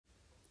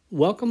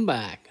Welcome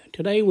back.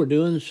 Today we're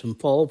doing some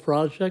fall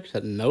projects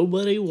that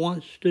nobody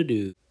wants to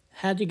do.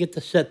 Had to get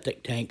the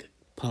septic tank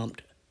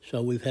pumped,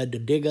 so we've had to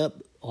dig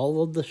up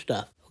all of the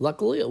stuff.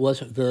 Luckily, it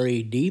wasn't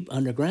very deep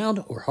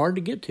underground or hard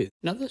to get to.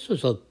 Now, this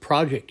is a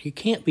project you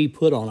can't be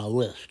put on a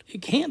list.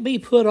 It can't be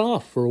put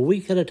off for a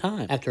week at a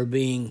time. After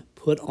being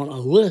put on a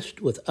list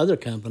with other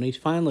companies,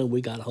 finally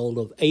we got hold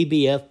of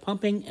ABF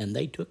Pumping and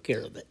they took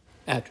care of it.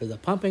 After the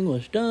pumping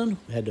was done,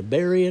 we had to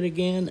bury it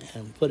again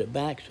and put it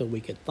back so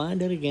we could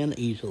find it again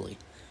easily.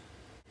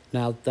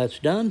 Now that that's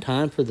done,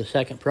 time for the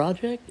second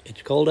project.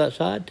 It's cold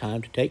outside,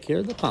 time to take care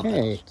of the pump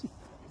house.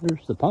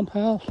 Here's the pump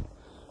house.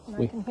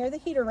 I can hear the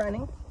heater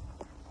running.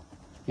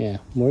 Yeah,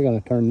 we're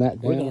going to turn that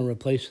down. We're going to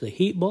replace the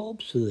heat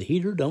bulb so the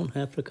heater don't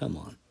have to come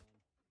on.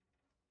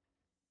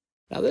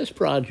 Now this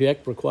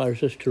project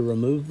requires us to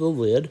remove the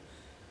lid,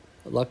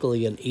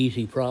 luckily an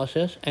easy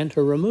process, and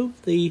to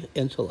remove the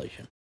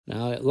insulation.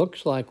 Now it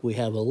looks like we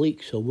have a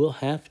leak, so we'll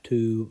have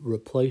to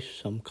replace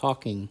some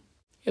caulking.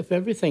 If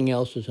everything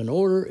else is in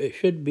order, it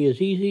should be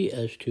as easy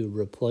as to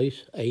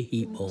replace a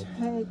heat bulb.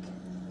 Take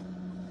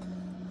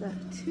the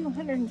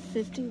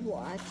 250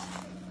 watt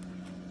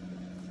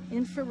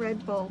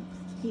infrared bulb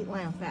heat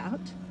lamp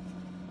out.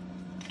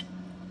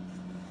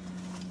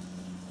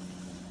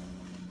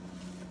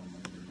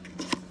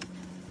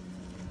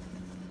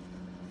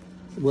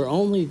 We're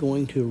only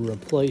going to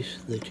replace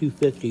the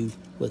 250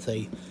 with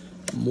a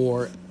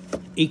more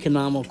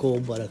economical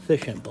but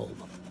efficient bulb.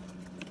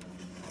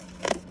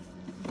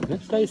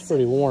 It stays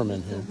pretty warm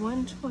in here.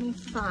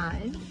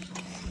 125.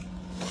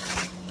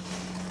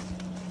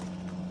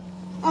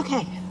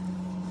 Okay.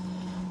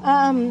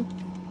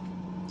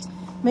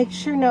 Make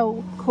sure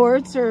no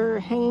cords are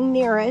hanging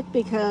near it,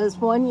 because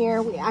one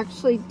year we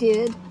actually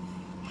did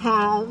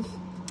have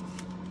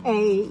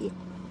a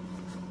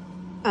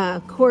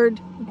cord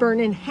burn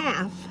in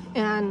half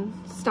and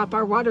stop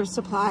our water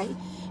supply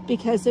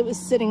because it was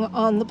sitting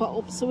on the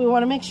bulb. So we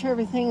want to make sure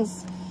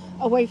everything's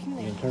away from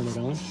there. And turn it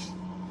on.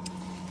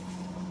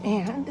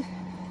 And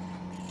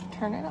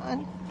turn it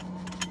on.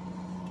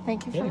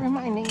 Thank you for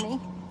reminding me.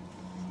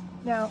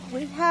 Now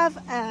we have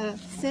a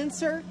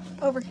sensor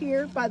over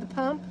here by the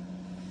pump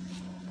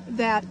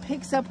that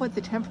picks up what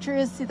the temperature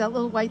is. See that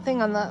little white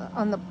thing on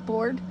the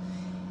board?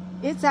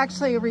 It's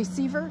actually a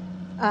receiver,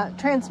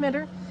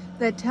 transmitter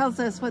that tells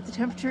us what the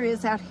temperature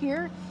is out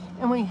here,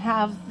 and we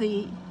have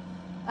the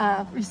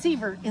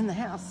receiver in the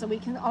house, so we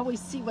can always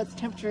see what the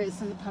temperature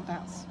is in the pump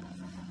house.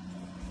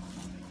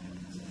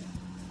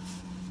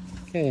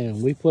 Okay,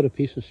 and we put a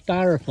piece of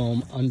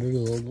styrofoam under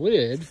the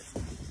lid,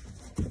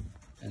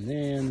 and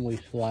then we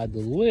slide the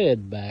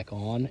lid back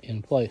on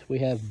in place. We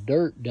have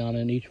dirt down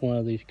in each one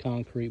of these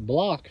concrete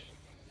blocks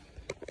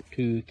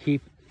to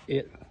keep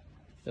it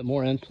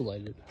more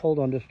insulated. Hold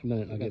on just a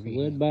minute. I'll get the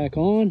lid back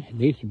on. It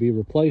needs to be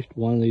replaced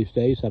one of these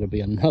days. That'll be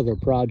another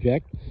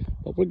project.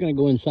 But we're going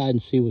to go inside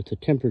and see what the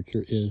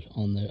temperature is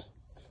on the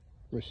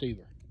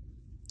receiver.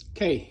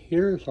 Okay,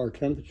 here's our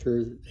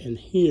temperature in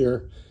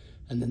here.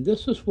 And then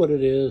this is what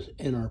it is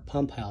in our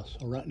pump house.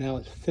 So right now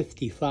it's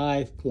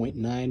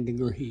 55.9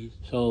 degrees.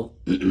 So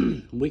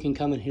we can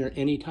come in here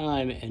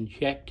anytime and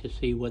check to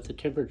see what the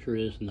temperature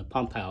is in the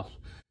pump house.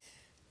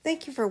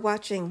 Thank you for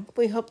watching.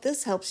 We hope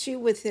this helps you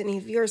with any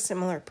of your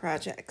similar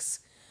projects.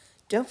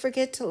 Don't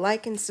forget to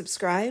like and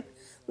subscribe,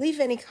 leave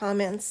any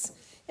comments,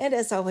 and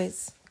as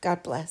always,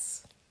 God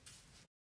bless.